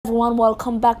everyone,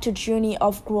 welcome back to Journey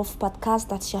of Growth podcast.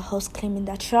 That's your host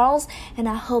Cleminda Charles, and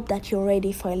I hope that you're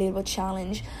ready for a little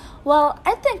challenge. Well,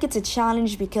 I think it's a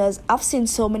challenge because I've seen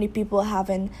so many people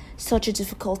having such a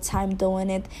difficult time doing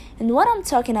it. And what I'm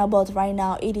talking about right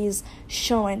now, it is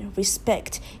showing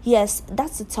respect. Yes,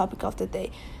 that's the topic of the day.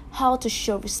 How to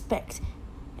show respect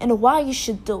and why you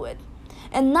should do it.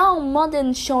 And now more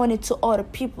than showing it to other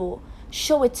people,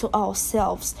 show it to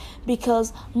ourselves,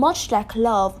 because much like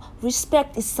love,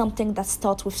 respect is something that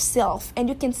starts with self, and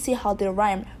you can see how they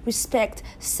rhyme. Respect,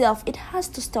 self, it has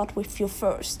to start with you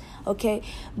first, okay?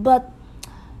 But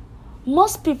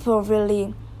most people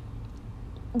really,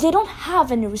 they don't have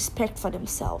any respect for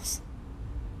themselves,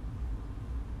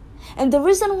 and the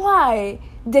reason why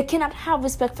they cannot have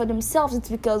respect for themselves is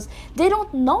because they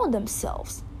don't know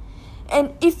themselves.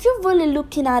 And if you're really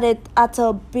looking at it at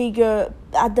the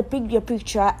bigger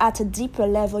picture, at a deeper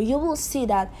level, you will see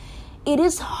that it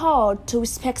is hard to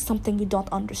respect something you don't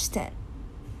understand.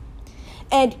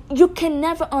 And you can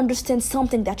never understand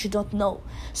something that you don't know.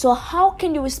 So how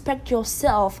can you respect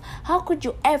yourself? How could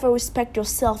you ever respect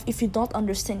yourself if you don't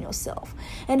understand yourself?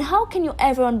 And how can you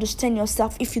ever understand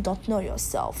yourself if you don't know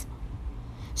yourself?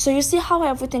 So you see how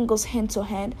everything goes hand to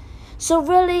hand? So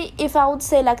really, if I would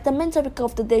say, like, the main topic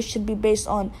of the day should be based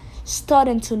on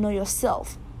starting to know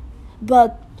yourself.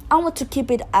 But I want to keep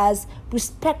it as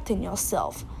respecting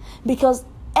yourself, because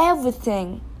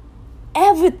everything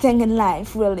in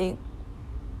life really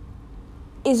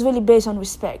is really based on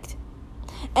respect.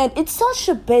 And it's such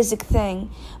a basic thing,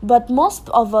 but most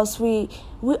of us, we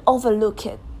overlook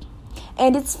it.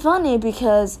 And it's funny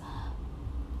because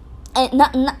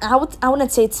I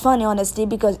wouldn't say it's funny, honestly,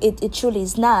 because it truly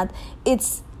is not.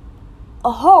 It's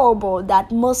horrible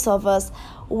that most of us,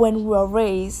 when we were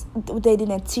raised, they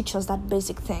didn't teach us that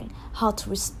basic thing, how to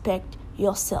respect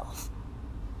yourself.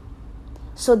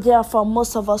 So therefore,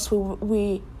 most of us,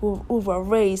 we were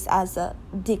raised as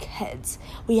dickheads.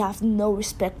 We have no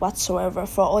respect whatsoever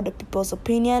for other people's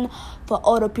opinion, for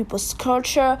other people's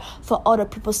culture, for other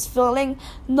people's feeling.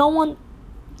 No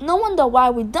wonder why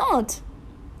we don't.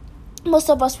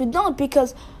 Most of us, we don't,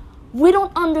 because we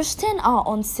don't understand our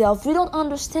own self. We don't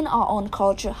understand our own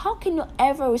culture. How can you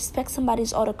ever respect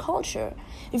somebody's other culture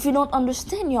if you don't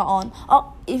understand your own?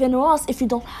 Or even worse, if you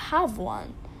don't have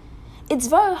one. It's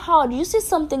very hard. You see,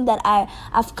 something that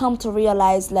I've come to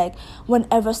realize, like,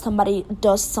 whenever somebody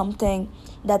does something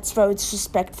that's very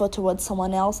disrespectful towards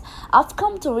someone else, I've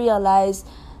come to realize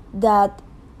that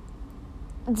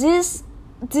this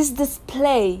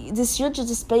huge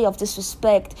display of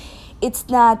disrespect, it's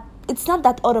not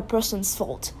that other person's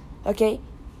fault, okay?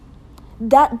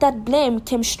 That blame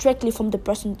came strictly from the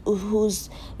person who's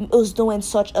doing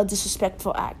such a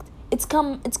disrespectful act. It's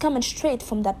coming straight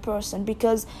from that person,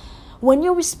 because when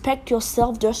you respect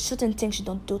yourself, there are certain things you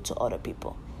don't do to other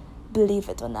people, believe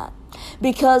it or not.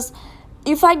 Because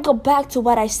if I go back to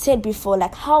what I said before,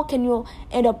 like, how can you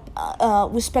end up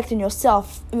respecting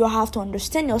yourself? You have to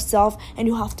understand yourself, and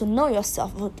you have to know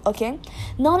yourself, okay?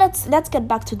 Now let's get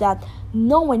back to that,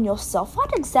 knowing yourself.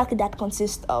 What exactly that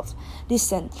consists of?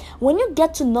 Listen, when you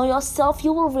get to know yourself,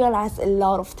 you will realize a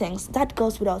lot of things. That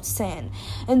goes without saying.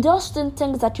 And there are certain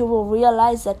things that you will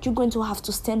realize that you're going to have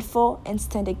to stand for and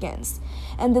stand against.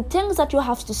 And the things that you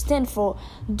have to stand for,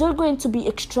 they're going to be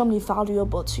extremely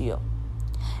valuable to you.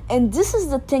 And this is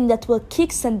the thing that will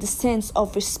kickstart the sense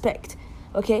of respect,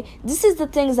 okay? This is the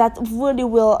things that really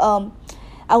will,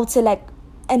 I would say, like,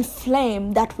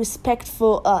 inflame that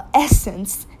respectful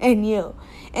essence in you.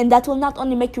 And that will not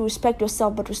only make you respect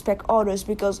yourself, but respect others.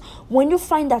 Because when you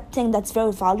find that thing that's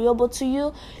very valuable to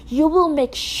you, you will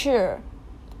make sure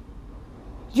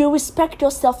you respect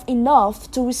yourself enough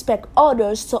to respect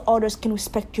others, so others can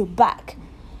respect you back.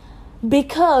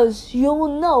 Because you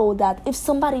will know that if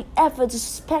somebody ever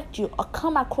disrespect you or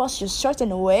come across you a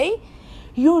certain way,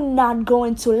 you're not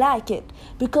going to like it,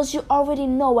 because you already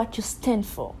know what you stand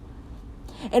for.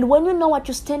 And when you know what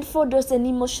you stand for, there's an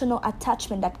emotional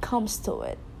attachment that comes to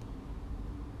it.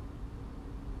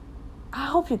 I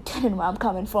hope you're getting where I'm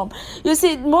coming from. You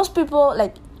see, most people,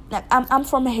 like I'm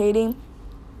from Haiti.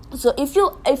 So if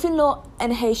you know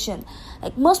an Haitian,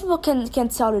 like, most people can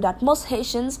tell you that most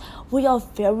Haitians, we are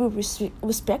very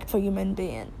respectful human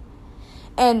being.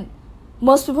 And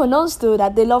most people know too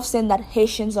that they love saying that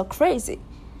Haitians are crazy.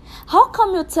 How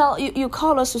come you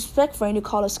call us respectful and you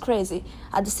call us crazy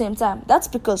at the same time? That's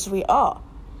because we are.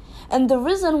 And the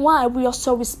reason why we are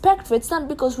so respectful, it's not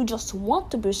because we just want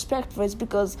to be respectful, it's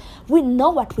because we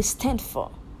know what we stand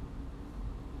for.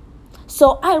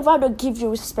 So I'd rather give you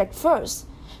respect first.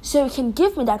 so you can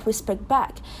give me that respect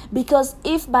back. Because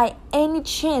if by any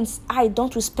chance I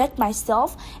don't respect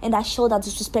myself and I show that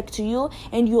disrespect to you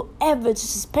and you ever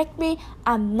disrespect me,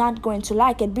 I'm not going to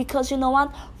like it. Because you know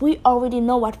what, we already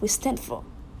know what we stand for,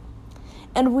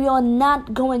 and we are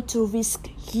not going to risk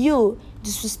you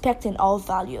disrespecting our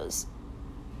values.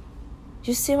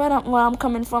 You see where I'm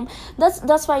coming from?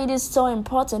 That's why it is so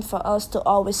important for us to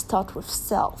always start with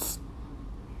self.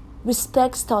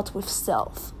 Respect starts with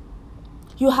self.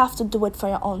 You have to do it for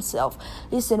your own self.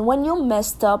 Listen, when you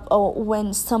messed up or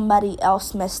when somebody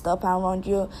else messed up around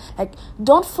you, like,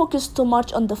 don't focus too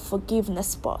much on the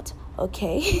forgiveness part,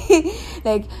 okay?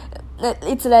 Like,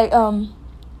 it's like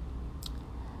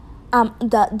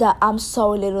the I'm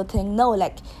sorry little thing. No,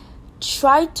 like,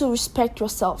 try to respect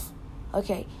yourself,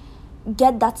 okay?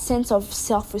 Get that sense of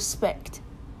self-respect.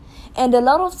 And a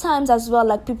lot of times as well,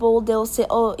 like, people, they'll say,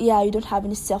 oh yeah, you don't have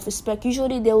any self-respect.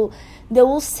 Usually they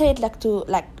will say it like to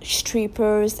like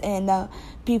strippers and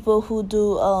people who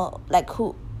do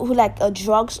who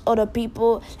drugs other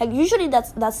people. Like, usually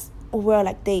that's where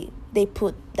like they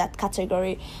put that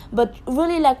category. But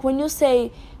really, like, when you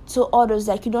say to others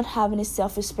like you don't have any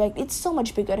self-respect, it's so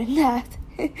much bigger than that.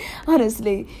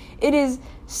 Honestly, it is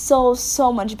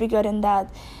so much bigger than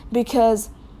that. Because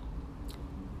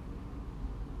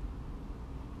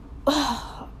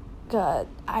God,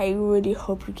 I really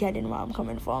hope you're getting where I'm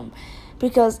coming from.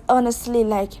 Because honestly,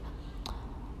 like,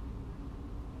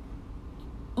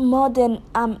 more than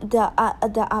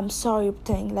the I'm sorry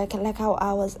thing, like how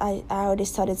I already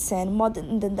started saying, more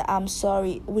than the I'm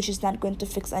sorry, which is not going to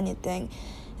fix anything.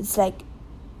 It's like,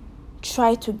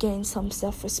 try to gain some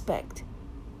self-respect.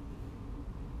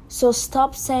 So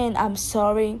stop saying I'm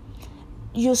sorry.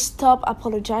 You stop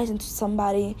apologizing to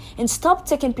somebody, and stop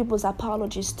taking people's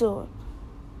apologies too,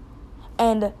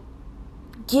 and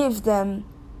give them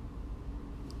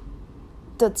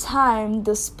the time,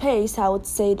 the space, I would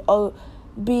say, or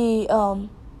be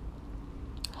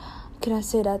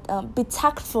be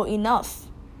tactful enough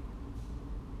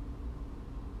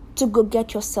to go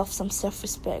get yourself some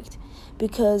self-respect.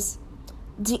 Because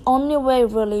the only way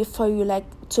really for you, like,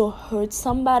 to hurt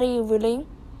somebody really,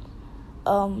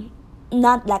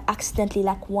 not like accidentally,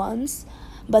 like once,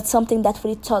 but something that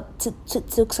really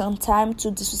took some time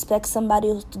to disrespect somebody,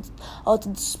 or to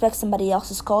disrespect somebody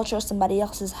else's culture, somebody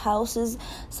else's houses,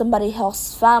 somebody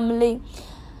else's family,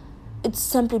 it's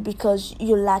simply because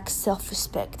you lack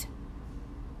self-respect.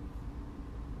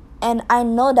 And I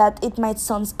know that it might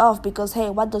sound off, because hey,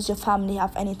 what does your family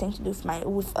have anything to do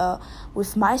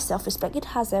with my self-respect? It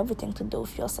has everything to do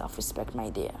with your self-respect, my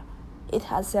dear. It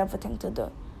has everything to do.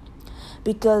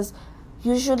 Because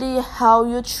usually how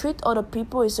you treat other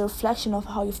people is a reflection of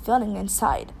how you're feeling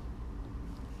inside.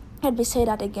 Let me say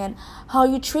that again. How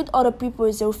you treat other people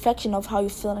is a reflection of how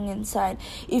you're feeling inside.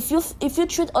 If you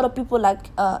treat other people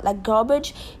like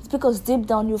garbage, it's because deep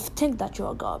down you think that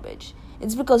you're garbage.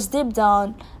 It's because deep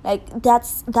down, like,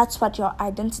 that's what your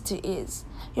identity is.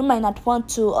 You might not want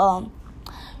to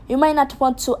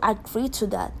agree to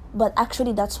that, but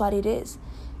actually that's what it is.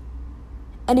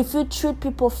 And if you treat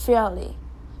people fairly,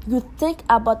 you think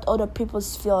about other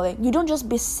people's feeling. You don't just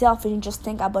be selfish and just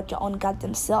think about your own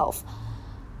goddamn self.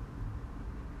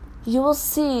 You will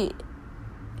see,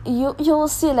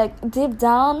 like, deep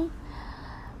down,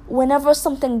 whenever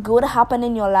something good happen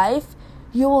in your life,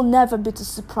 you will never be too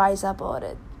surprised about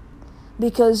it,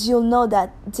 because you'll know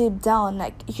that deep down,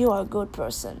 like, you are a good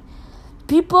person.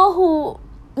 People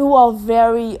who are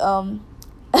very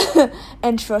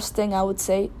interesting, I would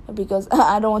say, because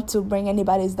I don't want to bring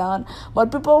anybody's down,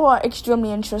 but people who are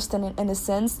extremely interesting in a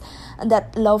sense, and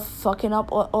that love fucking up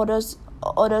others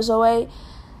away,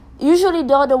 usually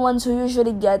they're the ones who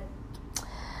usually get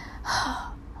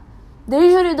they're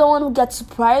usually the one who gets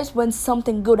surprised when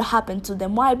something good happened to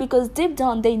them. Why? Because deep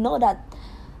down they know that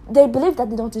they believe that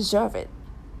they don't deserve it.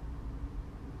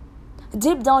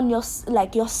 Deep down,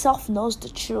 yourself knows the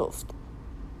truth.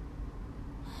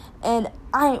 And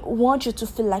I want you to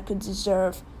feel like you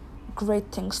deserve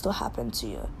great things to happen to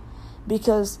you.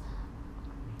 Because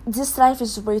this life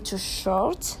is way too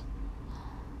short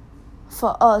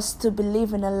for us to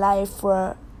believe in a life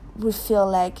where we feel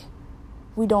like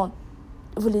we don't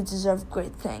really deserve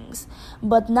great things.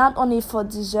 But not only for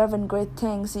deserving great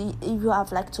things, you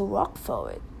have like to work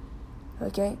for it.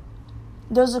 Okay?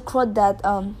 There's a quote that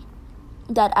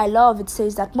I love. It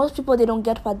says that most people, they don't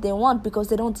get what they want because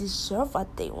they don't deserve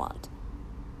what they want.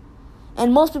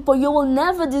 And most people, you will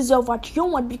never deserve what you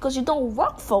want because you don't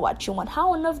work for what you want.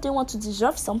 How on earth do you want to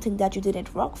deserve something that you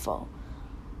didn't work for?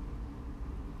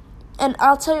 And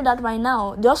I'll tell you that right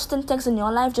now, there are certain things in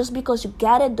your life, just because you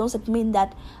get it doesn't mean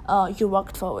that you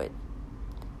worked for it.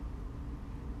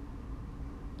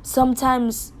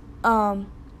 Sometimes,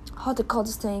 how to call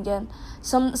this thing again?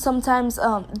 Sometimes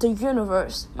the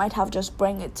universe might have just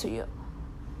bring it to you,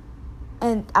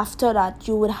 and after that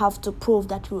you would have to prove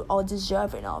that you are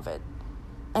deserving of it,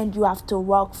 and you have to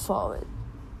work for it.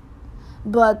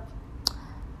 But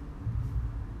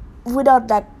without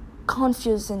like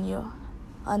confusing you,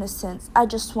 in a sense, I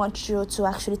just want you to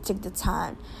actually take the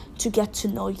time to get to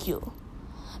know you,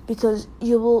 because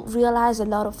you will realize a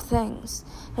lot of things,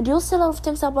 and you'll see a lot of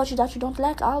things about you that you don't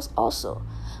like also,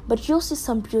 but you'll see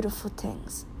some beautiful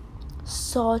things,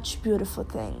 such beautiful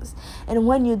things. And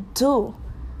when you do,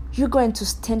 you're going to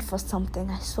stand for something.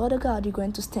 I swear to God, you're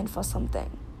going to stand for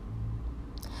something.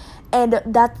 And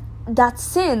that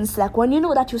sense, like when you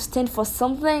know that you stand for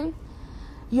something,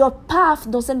 your path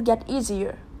doesn't get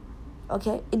easier.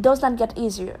 Okay, it does not get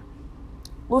easier.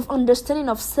 With understanding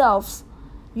of self,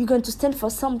 you're going to stand for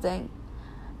something,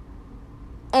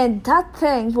 and that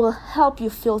thing will help you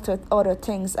filter other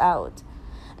things out,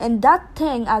 and that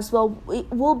thing as well, it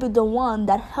will be the one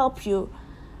that help you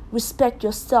respect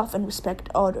yourself and respect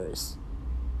others.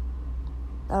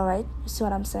 All right, you see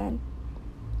what I'm saying?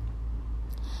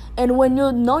 And when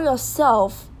you know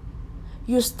yourself,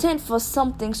 you stand for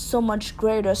something so much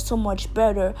greater, so much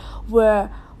better,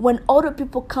 where when other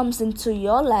people comes into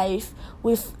your life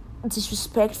with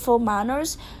disrespectful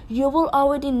manners, you will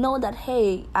already know that,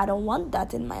 hey, I don't want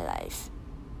that in my life.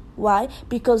 Why?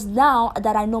 Because now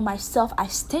that I know myself, I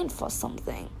stand for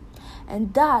something,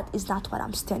 and that is not what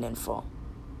I'm standing for.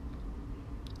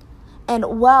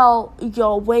 And while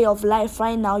your way of life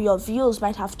right now, your views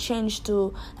might have changed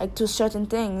to certain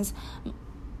things,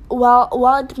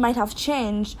 while it might have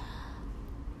changed,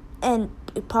 and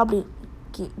it probably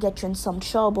get you in some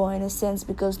trouble in a sense,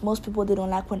 because most people, they don't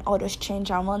like when others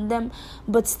change around them,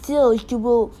 but still you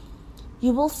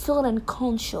will feel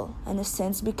unconscious in a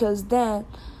sense, because then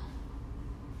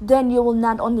you will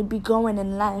not only be going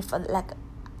in life like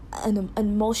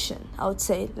an motion, I would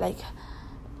say, like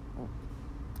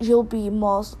you'll be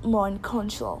more in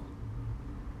control.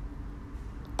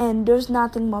 And there's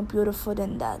nothing more beautiful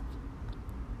than that.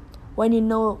 When you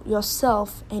know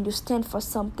yourself and you stand for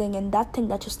something, and that thing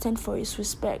that you stand for is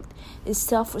respect, is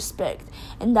self-respect.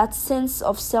 And that sense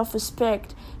of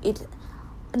self-respect, it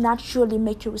naturally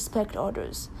makes you respect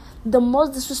others. The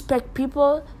most disrespect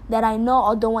people that I know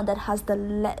are the one that has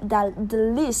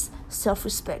the least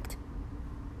self-respect.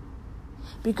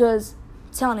 Because,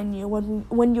 telling you,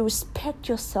 when you respect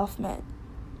yourself, man,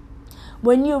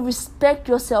 when you respect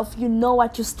yourself, you know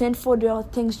what you stand for. There are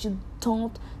things you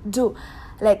don't do.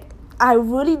 Like, I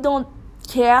really don't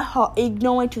care how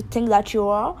ignorant you think that you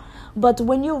are, but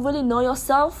when you really know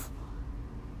yourself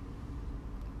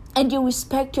and you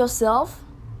respect yourself,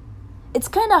 it's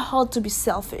kind of hard to be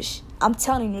selfish. I'm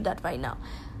telling you that right now.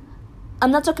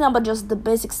 I'm not talking about just the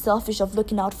basic selfish of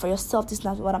looking out for yourself. This is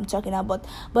not what I'm talking about.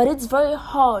 But it's very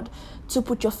hard to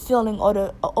put your feeling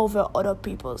over other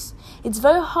people's. It's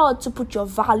very hard to put your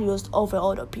values over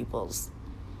other people's.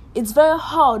 It's very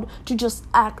hard to just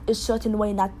act a certain way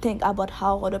and not think about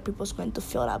how other people's going to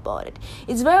feel about it.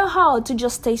 It's very hard to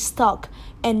just stay stuck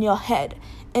in your head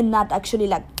and not actually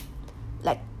like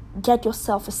get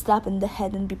yourself a slap in the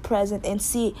head and be present and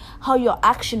see how your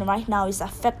action right now is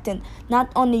affecting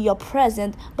not only your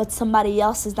present, but somebody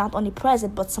else's, not only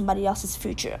present, but somebody else's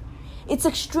future. It's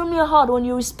extremely hard when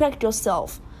you respect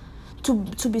yourself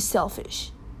to be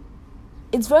selfish.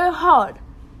 It's very hard.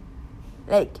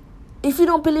 Like, if you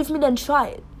don't believe me, then try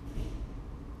it.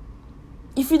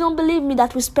 If you don't believe me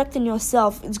that respecting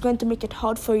yourself is going to make it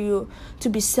hard for you to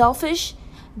be selfish,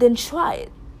 then try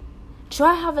it.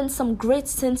 Try having some great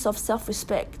sense of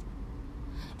self-respect.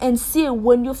 And see,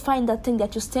 when you find that thing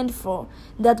that you stand for,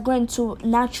 that's going to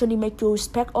naturally make you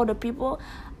respect other people,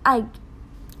 I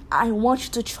want you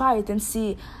to try it and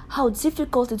see how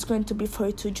difficult it's going to be for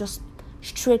you to just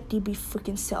straightly be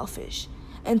freaking selfish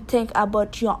and think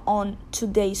about your own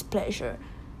today's pleasure.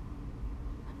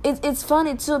 It's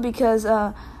funny too, because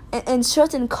in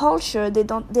certain culture they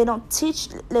don't teach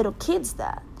little kids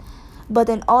that, but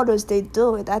in others they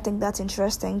do it. I think that's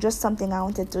interesting. Just something I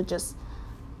wanted to just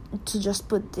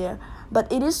put there.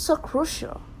 But it is so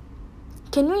crucial.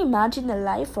 Can you imagine a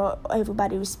life where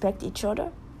everybody respect each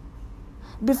other?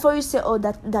 Before you say, oh,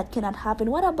 that cannot happen,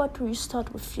 what about when you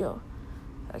start with you?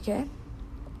 Okay.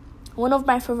 One of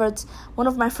my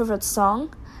favorite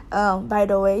song, by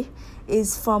the way,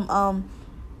 is from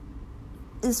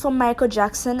Michael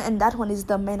Jackson, and that one is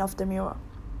 "The Man of the Mirror."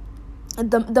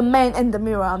 The Man and the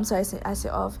Mirror. I'm sorry, I say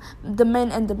of The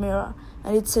Man and the Mirror,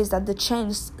 and it says that the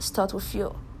change starts with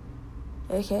you.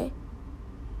 Okay.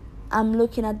 I'm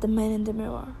looking at the man in the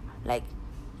mirror, like,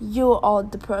 You are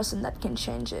the person that can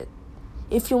change it.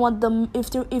 If you want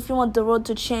the road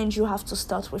to change, you have to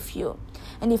start with you.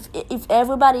 And if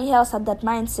everybody else had that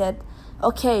mindset,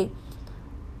 okay,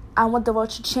 I want the world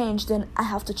to change, then I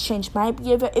have to change my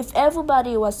behavior. If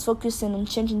everybody was focusing on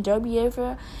changing their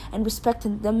behavior and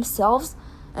respecting themselves,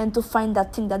 and to find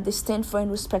that thing that they stand for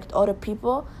and respect other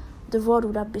people, the world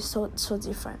would have been so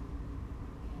different.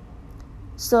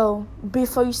 So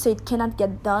before you say it cannot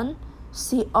get done,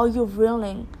 see, are you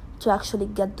willing to actually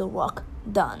get the work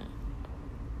done?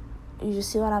 You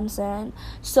see what I'm saying?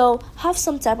 So have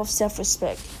some type of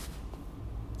self-respect.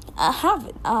 I have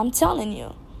it, I'm telling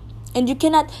you. And you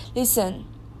cannot, listen,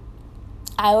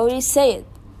 I always say it,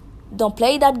 don't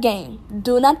play that game.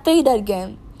 Do not play that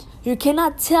game. You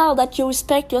cannot tell that you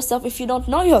respect yourself if you don't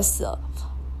know yourself.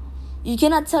 You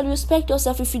cannot tell you respect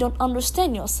yourself if you don't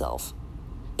understand yourself.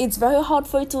 It's very hard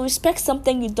for you to respect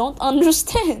something you don't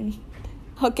understand.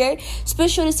 Okay?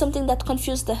 Especially something that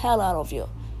confuses the hell out of you.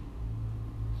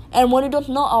 And when we don't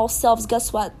know ourselves,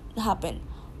 guess what happened?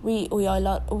 We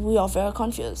are very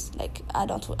confused. Like, I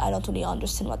don't really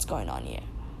understand what's going on here.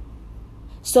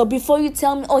 So before you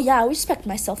tell me, oh yeah, I respect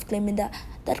myself, claiming that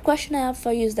question I have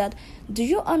for you is that, do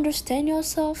you understand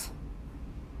yourself?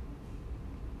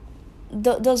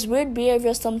 Those weird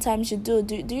behaviors sometimes you do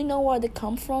you know where they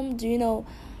come from? Do you know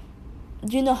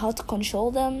how to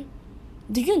control them?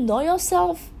 Do you know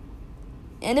yourself?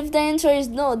 And if the answer is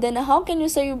no, then how can you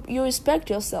say you respect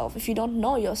yourself if you don't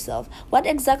know yourself? What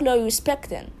exactly are you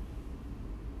respecting?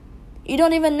 You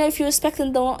don't even know if you're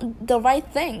respecting the right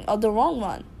thing or the wrong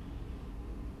one.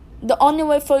 The only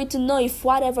way for you to know if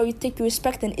whatever you think you're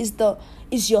respecting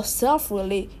is yourself,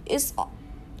 really, is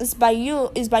by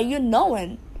you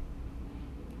knowing.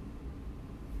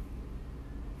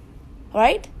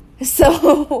 Right?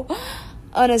 So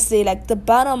honestly, like, the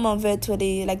bottom of it,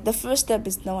 really, like, the first step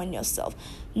is knowing yourself.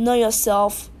 Know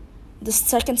yourself. The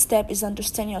second step is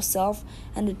understand yourself,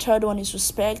 and the third one is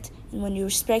respect. And when you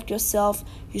respect yourself,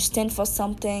 you stand for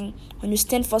something. When you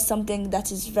stand for something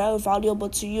that is very valuable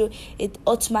to you, it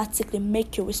automatically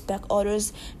make you respect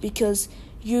others, because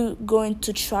you're going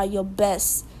to try your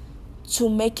best to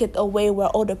make it a way where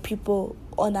other people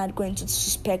are not going to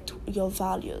disrespect your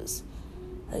values.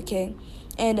 Okay?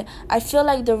 And I feel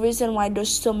like the reason why there's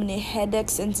so many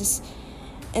headaches in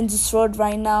this road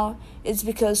right now is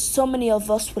because so many of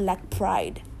us will lack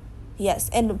pride. Yes,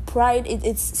 and pride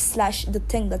it's / the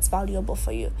thing that's valuable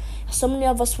for you. So many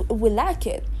of us will lack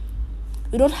it.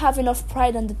 We don't have enough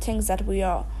pride on the things that we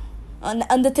are,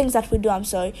 on the things that we do.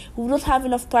 We don't have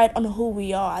enough pride on who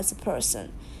we are as a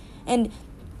person, and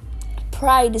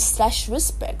pride is /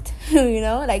 respect. You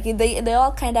know, like, they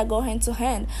all kind of go hand to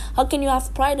hand. How can you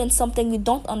have pride in something you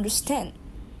don't understand?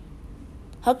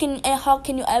 How can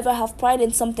you ever have pride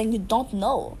in something you don't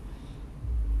know?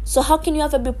 So how can you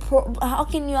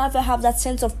ever have that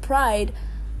sense of pride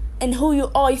in who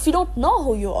you are if you don't know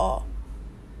who you are?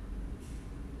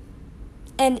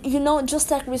 And just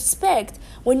like respect,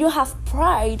 when you have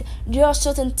pride, there are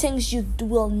certain things you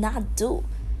will not do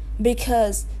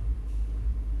because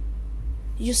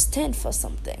you stand for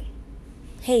something.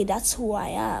 Hey, that's who I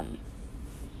am.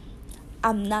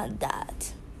 I'm not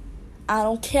that. I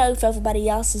don't care if everybody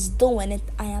else is doing it.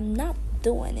 I am not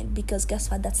doing it, because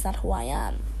guess what? That's not who I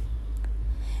am.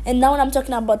 And now when I'm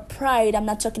talking about pride, I'm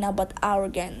not talking about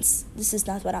arrogance. This is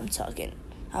not what I'm talking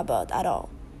about at all.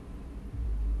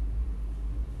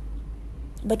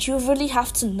 But you really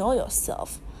have to know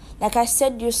yourself. Like I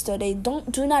said yesterday,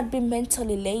 do not be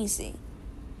mentally lazy.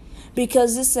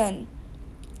 Because listen,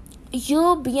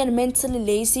 you being mentally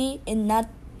lazy and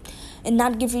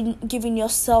not giving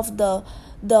yourself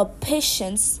the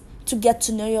patience to get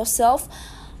to know yourself,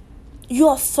 you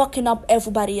are fucking up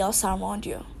everybody else around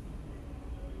you.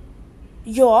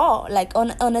 You are, like,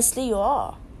 honestly, you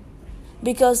are.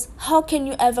 Because how can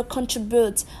you ever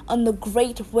contribute in a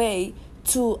great way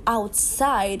to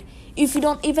outside if you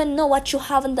don't even know what you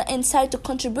have on the inside to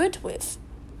contribute with?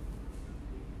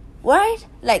 Right?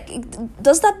 Like,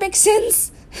 does that make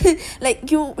sense?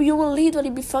 Like, you will literally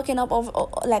be fucking up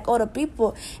like other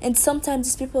people, and sometimes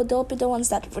these people, they'll be the ones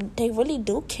that they really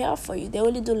do care for you. They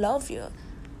really do love you.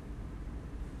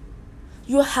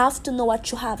 You have to know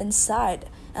what you have inside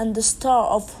and the star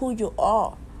of who you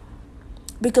are,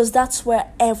 because that's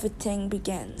where everything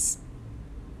begins.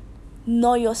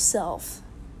 Know yourself.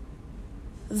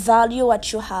 Value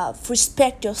what you have.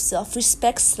 Respect yourself.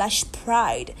 Respect /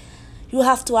 pride. You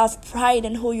have to have pride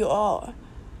in who you are.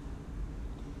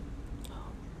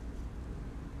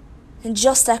 And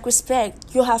just like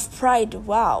respect, you have pride.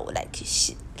 Wow, like,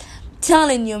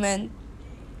 telling you, man.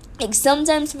 Like,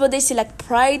 sometimes people, they say, like,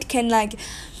 pride can, like,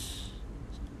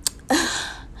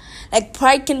 Like,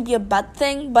 pride can be a bad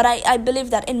thing, but I believe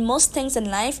that in most things in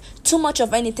life, too much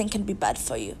of anything can be bad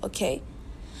for you, okay?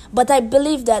 But I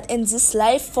believe that in this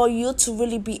life, for you to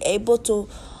really be able to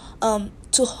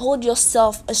hold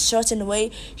yourself a certain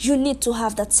way, you need to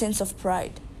have that sense of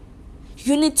pride.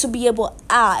 You need to be able,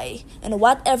 and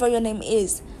whatever your name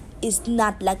is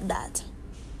not like that.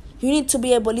 You need to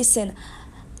be able, listen,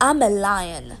 I'm a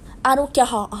lion. I don't care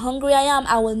how hungry I am,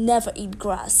 I will never eat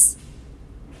grass.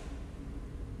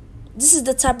 This is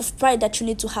the type of pride that you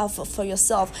need to have for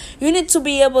yourself. You need to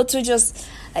be able to just,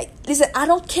 like, listen, I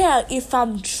don't care if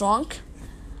I'm drunk.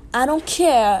 I don't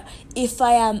care if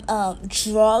I am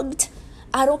drugged.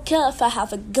 I don't care if I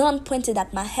have a gun pointed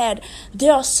at my head.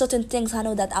 There are certain things I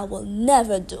know that I will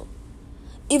never do.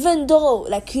 Even though,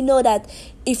 like, you know that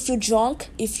if you're drunk,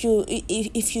 if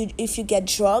you get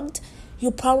drugged, you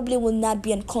probably will not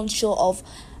be in control of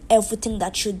everything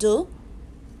that you do.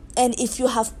 And if you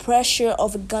have pressure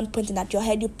of a gun pointing at your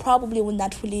head, you probably will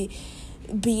not really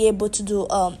be able to do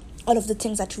all of the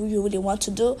things that you really want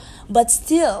to do. But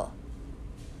still,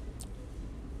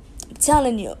 I'm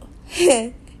telling you,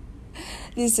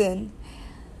 listen,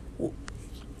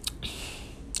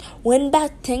 when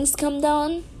bad things come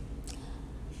down,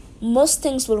 most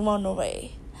things will run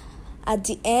away. At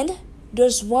the end,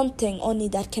 there's one thing only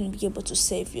that can be able to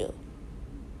save you.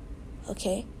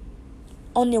 Okay?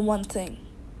 Only one thing.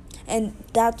 And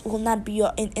that will not be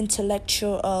your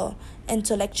intellectual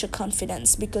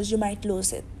confidence, because you might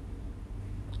lose it.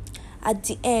 At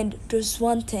the end, there's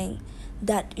one thing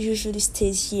that usually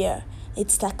stays here.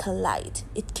 It's like a light.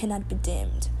 It cannot be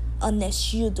dimmed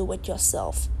unless you do it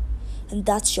yourself. And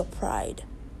that's your pride.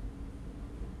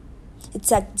 It's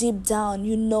like deep down,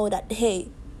 you know that, hey,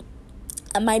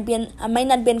 I might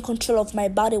not be in control of my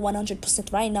body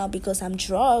 100% right now because I'm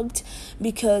drugged,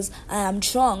 because I am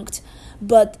drunk.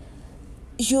 But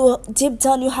you, deep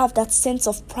down, you have that sense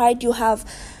of pride. You have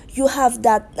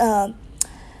that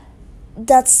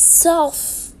that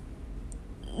self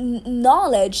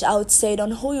knowledge, I would say,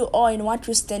 on who you are and what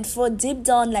you stand for. Deep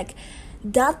down, like,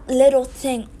 that little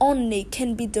thing only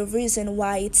can be the reason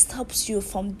why it stops you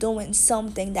from doing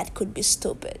something that could be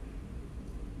stupid.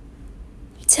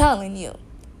 I'm telling you.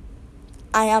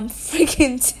 I am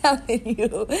freaking telling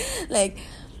you. Like,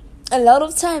 a lot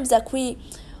of times, like, we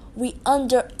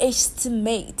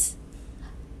underestimate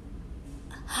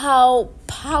how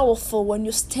powerful when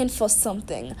you stand for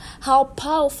something, how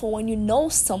powerful when you know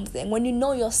something, when you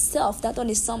know yourself, not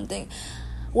only something,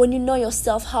 when you know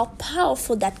yourself, how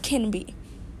powerful that can be.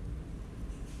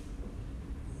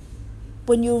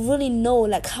 When you really know,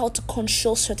 like, how to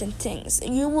control certain things.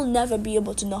 You will never be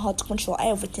able to know how to control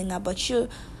everything about you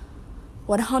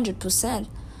 100%.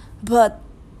 But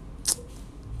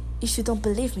if you don't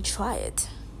believe me, try it.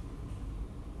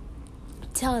 I'm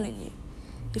telling you.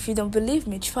 If you don't believe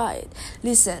me, try it.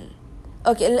 Listen.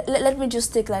 Okay, let me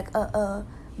just take, like, a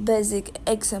basic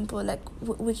example, like,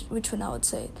 which one I would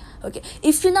say. Okay,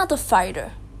 if you're not a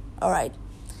fighter, alright,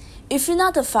 if you're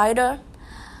not a fighter,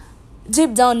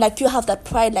 deep down, like, you have that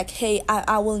pride, like, hey,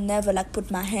 I will never, like,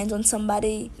 put my hands on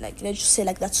somebody. Like, let's just say,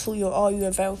 like, that's who you are. You're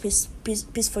a very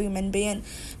peaceful human being,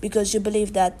 because you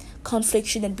believe that conflict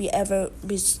shouldn't be ever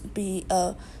be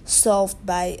solved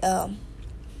by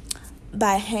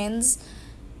hands.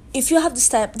 If you have this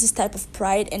type of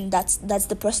pride, and that's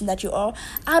the person that you are,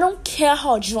 I don't care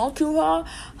how drunk you are,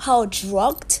 how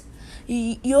drugged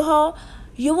you are,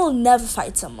 you will never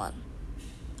fight someone.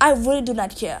 I really do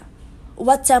not care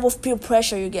what type of peer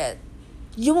pressure you get.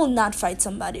 You will not fight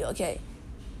somebody, okay?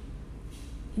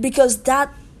 Because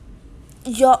that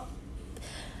your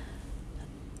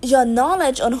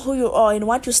knowledge on who you are and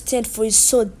what you stand for is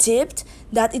so deep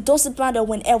that it doesn't matter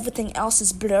when everything else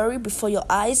is blurry before your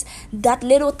eyes. That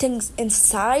little things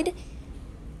inside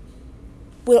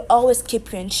will always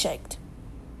keep you in check.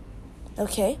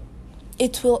 Okay?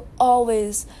 It will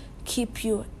always keep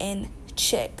you in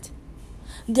check.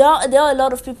 There are a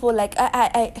lot of people, like,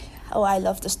 I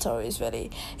love the stories,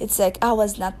 really. It's like, I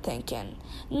was not thinking.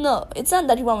 No, it's not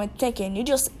that you weren't thinking. You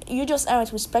just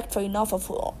aren't respectful enough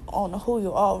on who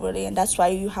you are, really, and that's why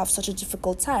you have such a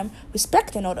difficult time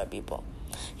respecting other people.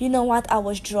 You know what? I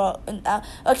was drugged.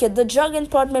 Okay, the drugging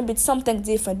part, maybe it's something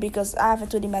different, because I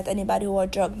haven't really met anybody who are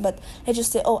drugged. But let's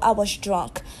just say, oh, I was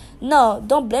drunk. No,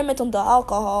 don't blame it on the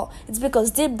alcohol. It's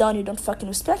because deep down you don't fucking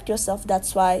respect yourself.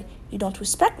 That's why you don't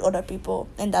respect other people,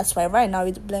 and that's why right now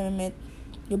you're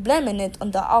blaming it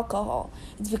on the alcohol.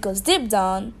 It's because deep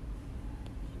down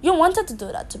you wanted to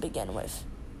do that to begin with.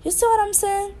 You see what I'm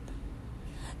saying?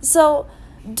 So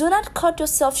do not cut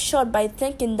yourself short by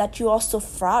thinking that you are so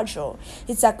fragile.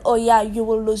 It's like, oh yeah, you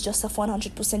will lose yourself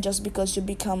 100% just because you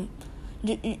become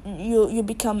you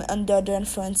become under the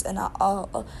influence, and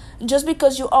just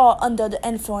because you are under the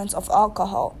influence of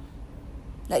alcohol,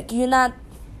 like you're not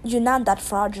that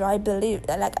fragile. I believe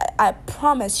that. Like I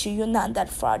promise you, you're not that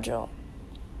fragile.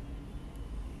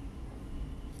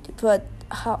 But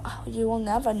how you will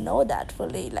never know that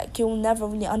really. Like you will never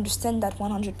really understand that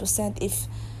 100%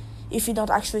 if you don't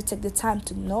actually take the time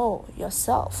to know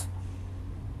yourself,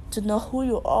 to know who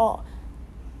you are,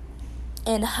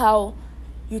 and how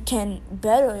you can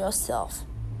better yourself.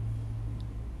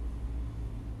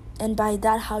 And by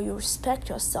that, how you respect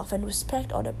yourself and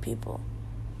respect other people.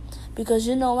 Because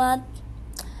you know what?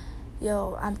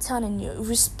 Yo, I'm telling you,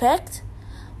 respect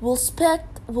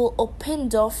will open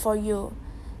door for you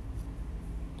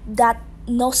that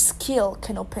no skill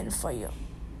can open for you.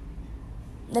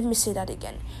 Let me say that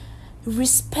again.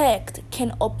 Respect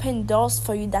can open doors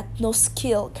for you that no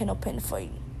skill can open for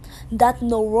you, that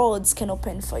no roads can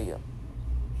open for you.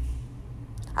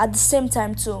 At the same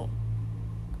time too,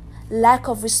 lack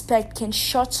of respect can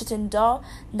shut certain door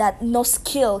that no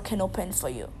skill can open for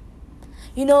you.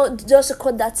 You know, there's a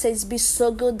quote that says, be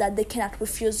so good that they cannot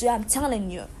refuse you. I'm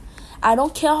telling you, I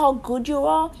don't care how good you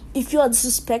are, if you are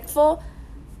disrespectful,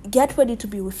 get ready to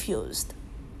be refused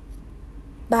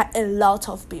by a lot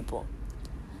of people.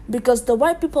 Because the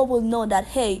white people will know that,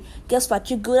 hey, guess what,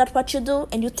 you're good at what you do,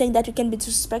 and you think that you can be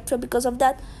disrespectful because of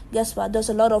that. Guess what, there's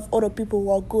a lot of other people who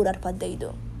are good at what they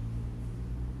do.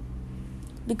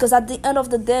 Because at the end of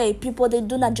the day, people, they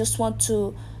do not just want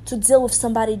to deal with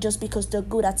somebody just because they're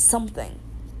good at something.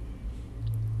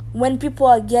 When people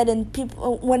are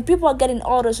getting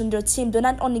orders on their team, they're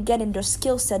not only getting their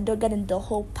skill set, they're getting the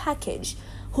whole package,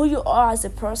 who you are as a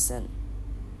person.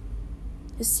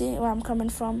 You see where I'm coming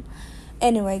from?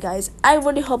 Anyway, guys, I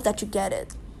really hope that you get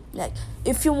it. Like,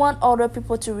 if you want other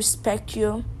people to respect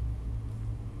you,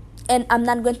 and I'm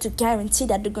not going to guarantee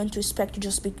that they're going to respect you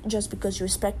just because you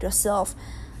respect yourself.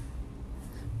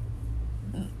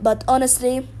 But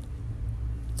honestly,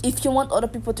 if you want other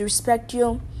people to respect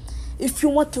you, if you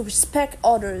want to respect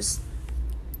others,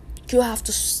 you have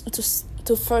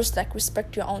to first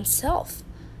respect your own self.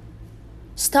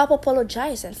 Stop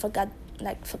apologizing for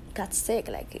God's sake.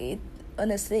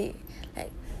 Honestly,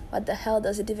 what the hell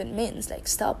does it even mean?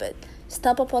 Stop it.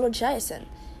 Stop apologizing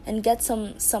and get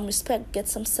some respect, get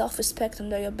some self-respect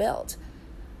under your belt.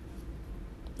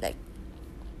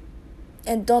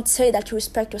 And don't say that you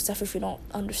respect yourself if you don't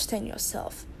understand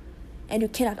yourself. And you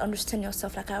cannot understand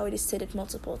yourself, like I already said it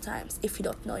multiple times, if you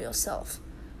don't know yourself.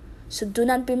 So do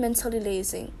not be mentally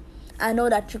lazy. I know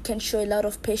that you can show a lot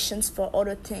of patience for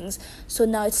other things. So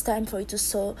now it's time for you to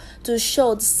show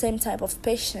the same type of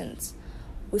patience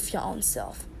with your own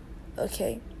self.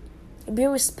 Okay? Be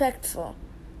respectful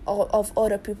of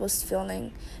other people's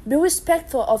feeling. Be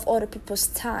respectful of other people's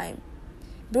time.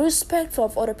 Be respectful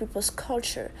of other people's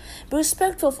culture. Be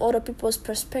respectful of other people's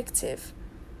perspective.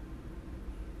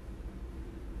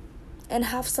 And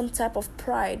have some type of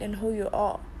pride in who you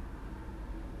are.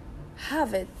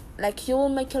 Have it. You will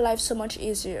make your life so much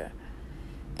easier.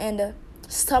 And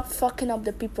stop fucking up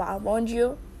the people around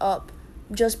you up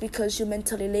just because you're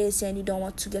mentally lazy and you don't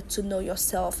want to get to know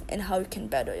yourself and how you can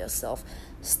better yourself.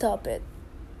 Stop it.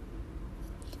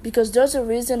 Because there's a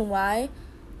reason why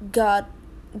God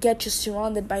get you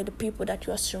surrounded by the people that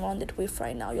you are surrounded with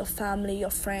right now. Your family, your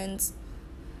friends.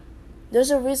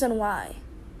 There's a reason why.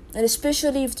 And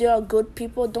especially if they are good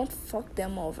people, don't fuck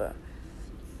them over.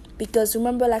 Because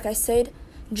remember, like I said,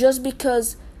 just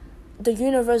because the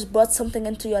universe brought something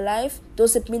into your life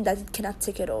doesn't mean that it cannot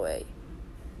take it away.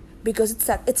 Because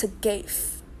it's a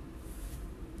gift.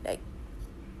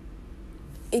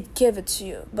 It gave it to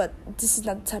you. But this is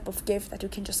not the type of gift that you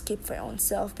can just keep for your own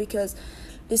self. Because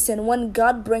listen, when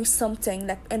God brings something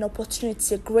like an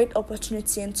opportunity, a great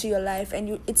opportunity into your life, and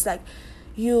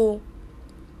you're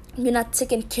not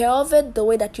taking care of it the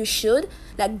way that you should.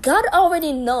 God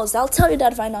already knows. I'll tell you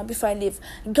that right now before I leave.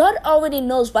 God already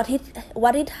knows what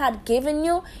it had given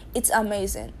you. It's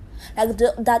amazing.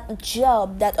 That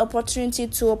job, that opportunity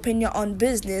to open your own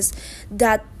business,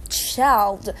 that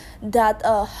child, that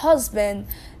husband,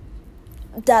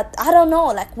 that I don't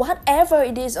know, whatever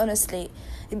it is, honestly.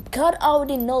 God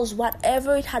already knows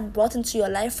whatever it had brought into your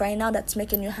life right now that's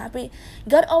making you happy.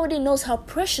 God already knows how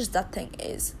precious that thing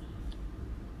is.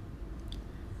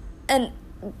 And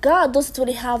God doesn't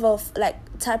really have a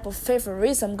type of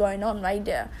favoritism going on right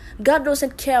there. God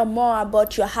doesn't care more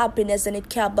about your happiness than He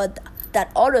cares about that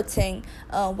other thing,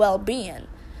 well-being.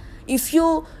 If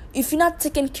you're not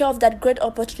taking care of that great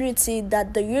opportunity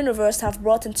that the universe have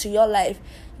brought into your life,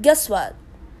 guess what?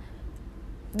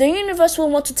 The universe will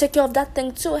want to take care of that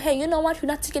thing too. Hey, you know what? You're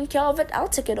not taking care of it. I'll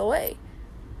take it away.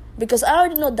 because I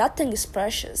already know that thing is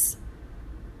precious.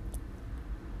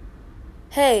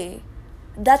 Hey,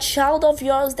 that child of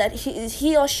yours, that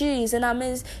he or she is an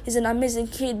amazing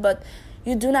kid, but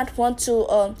you do not want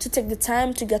to take the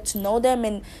time to get to know them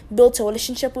and build a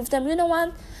relationship with them. You know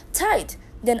what? Tight.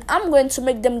 Then I'm going to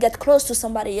make them get close to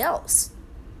somebody else.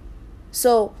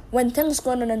 So when things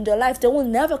going on in their life, they will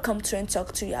never come to you and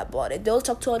talk to you about it. They'll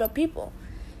talk to other people.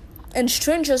 And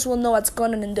strangers will know what's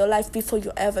going on in their life before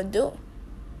you ever do.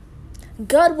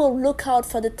 God will look out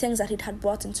for the things that He had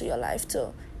brought into your life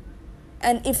too.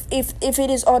 And if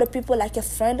it is other people, like a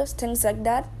friend or things like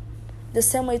that, the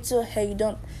same way too, hey, you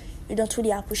don't really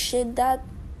appreciate that,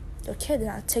 okay, then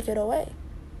I'll take it away.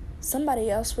 Somebody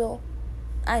else will.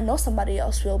 I know somebody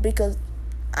else will, because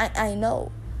I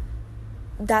know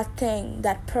that thing,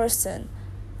 that person,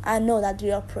 I know that they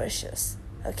are precious,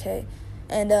 okay?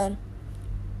 And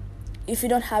if you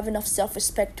don't have enough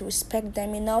self-respect to respect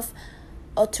them enough,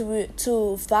 or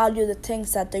to value the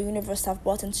things that the universe have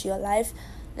brought into your life,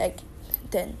 like,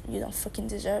 then you don't fucking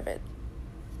deserve it.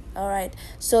 All right,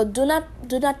 so do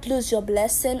not lose your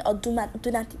blessing, or do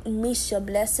not miss your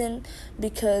blessing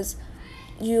because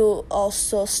you are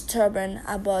so stubborn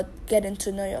about getting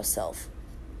to know yourself,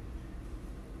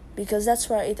 because that's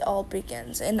where it all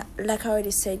begins. And like I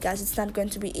already said, guys, it's not going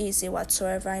to be easy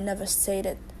whatsoever. I never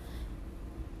stated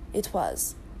it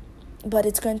was, but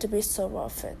it's going to be so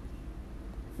worth it,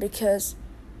 because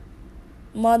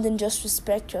more than just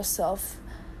respect yourself,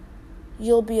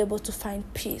 you'll be able to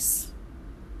find peace,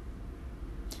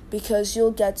 because you'll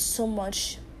get so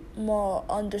much more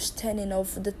understanding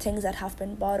of the things that have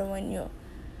been bothering you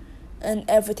and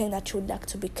everything that you would like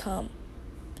to become.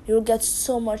 You'll get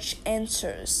so much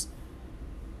answers.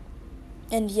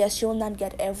 And yes, you'll not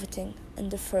get everything in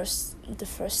the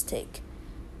first take,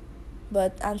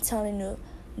 but I'm telling you,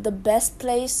 the best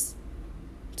place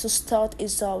to start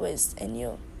is always in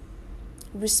you.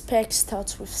 Respect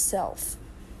starts with self.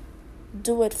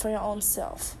 Do it for your own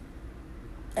self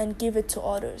and give it to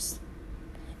others.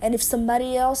 And if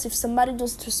somebody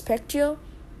doesn't respect you,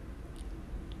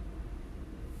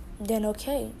 then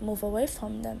okay, move away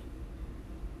from them.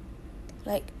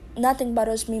 Like, nothing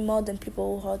bothers me more than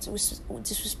people who are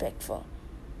disrespectful.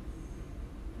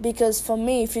 Because for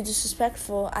me, if you're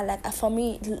disrespectful, for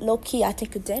me, low key, I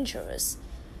think you're dangerous.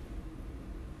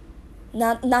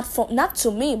 Not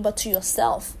to me, but to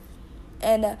yourself.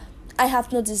 And I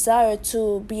have no desire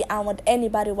to be around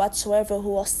anybody whatsoever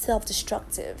who are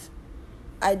self-destructive.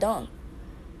 I don't.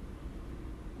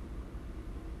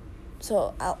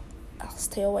 So I'll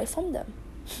stay away from them.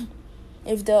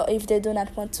 If they do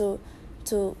not want to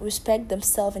respect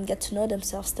themselves and get to know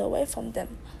themselves, stay away from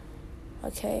them.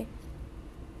 Okay?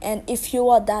 And if you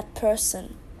are that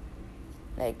person,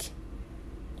 like,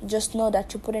 just know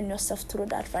that you're putting yourself through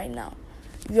that right now.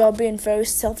 You are being very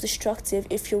self-destructive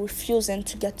if you're refusing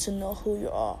to get to know who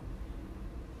you are.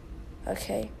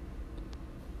 Okay?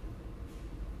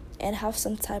 And have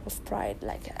some type of pride.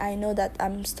 Like, I know that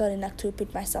I'm starting to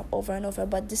repeat myself over and over,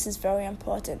 but this is very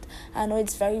important. I know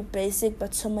it's very basic,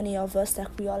 but so many of us,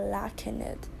 like, we are lacking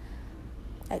it.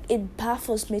 Like, it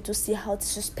baffles me to see how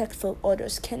disrespectful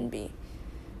others can be.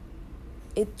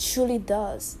 It truly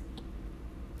does.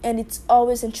 And it's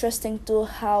always interesting to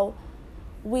how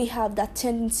we have that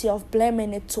tendency of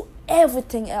blaming it to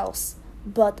everything else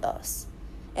but us.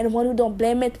 And when we don't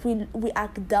blame it, we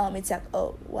act dumb. It's like,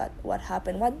 oh, what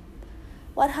happened?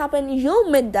 What happened? You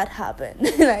made that happen.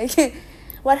 Like,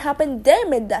 what happened? They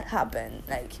made that happen.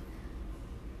 Like,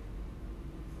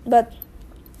 but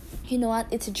you know what?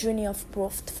 It's a journey of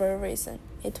growth for a reason.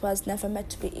 It was never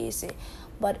meant to be easy,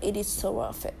 but it is so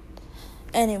worth it.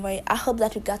 Anyway, I hope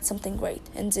that you got something great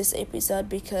in this episode,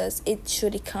 because it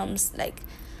truly comes like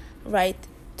right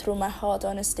through my heart.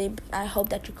 Honestly, I hope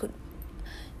that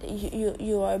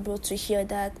you are able to hear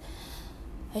that.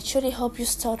 I truly hope you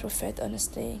start with it.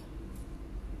 Honestly,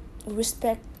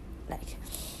 respect, like,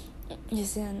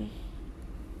 listen.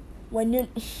 When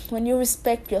you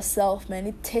respect yourself, man,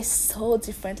 it tastes so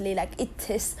differently. Like, it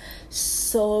tastes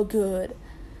so good.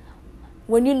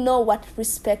 When you know what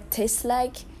respect tastes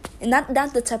like, and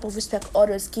not the type of respect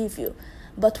others give you,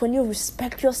 but when you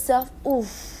respect yourself,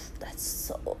 oof,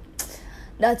 that's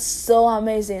so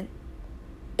amazing.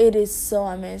 It is so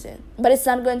amazing. But it's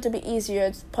not going to be easier.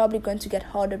 It's probably going to get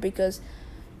harder, because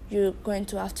you're going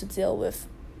to have to deal with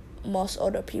most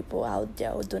other people out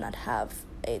there who do not have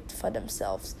it for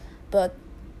themselves. But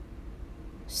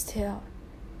still,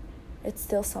 it's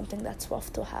still something that's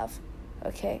worth to have.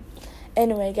 Okay?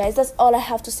 Anyway, guys, that's all I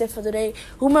have to say for today.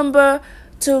 Remember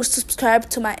to subscribe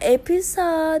to my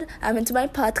episode. To my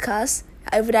podcast.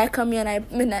 Every day I come here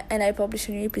and I publish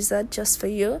a new episode just for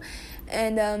you.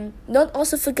 And don't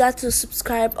also forget to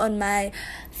subscribe on my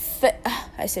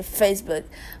I say Facebook.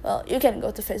 Well, you can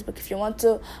go to Facebook if you want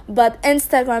to, but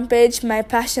Instagram page, My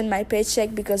Passion, My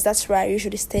Paycheck, because that's where I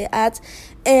usually stay at.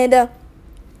 And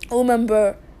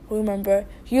remember,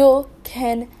 you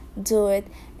can do it.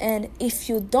 And if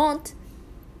you don't,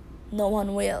 no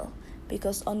one will,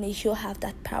 because only you have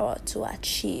that power to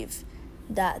achieve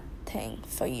that thing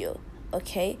for you.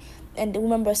 Okay? And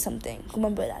remember something.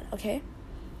 Remember that. Okay?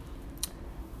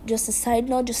 Just a side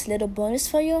note, just a little bonus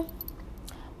for you.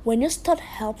 When you start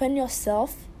helping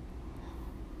yourself,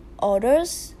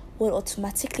 others will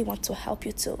automatically want to help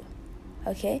you too.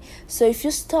 Okay? So if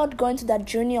you start going to that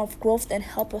journey of growth and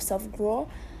help yourself grow,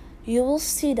 you will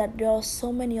see that there are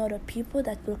so many other people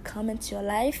that will come into your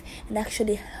life and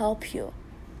actually help you.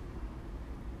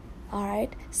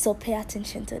 Alright? So pay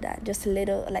attention to that. Just a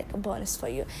little, like, a bonus for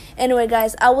you. Anyway,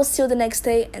 guys, I will see you the next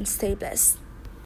day, and stay blessed.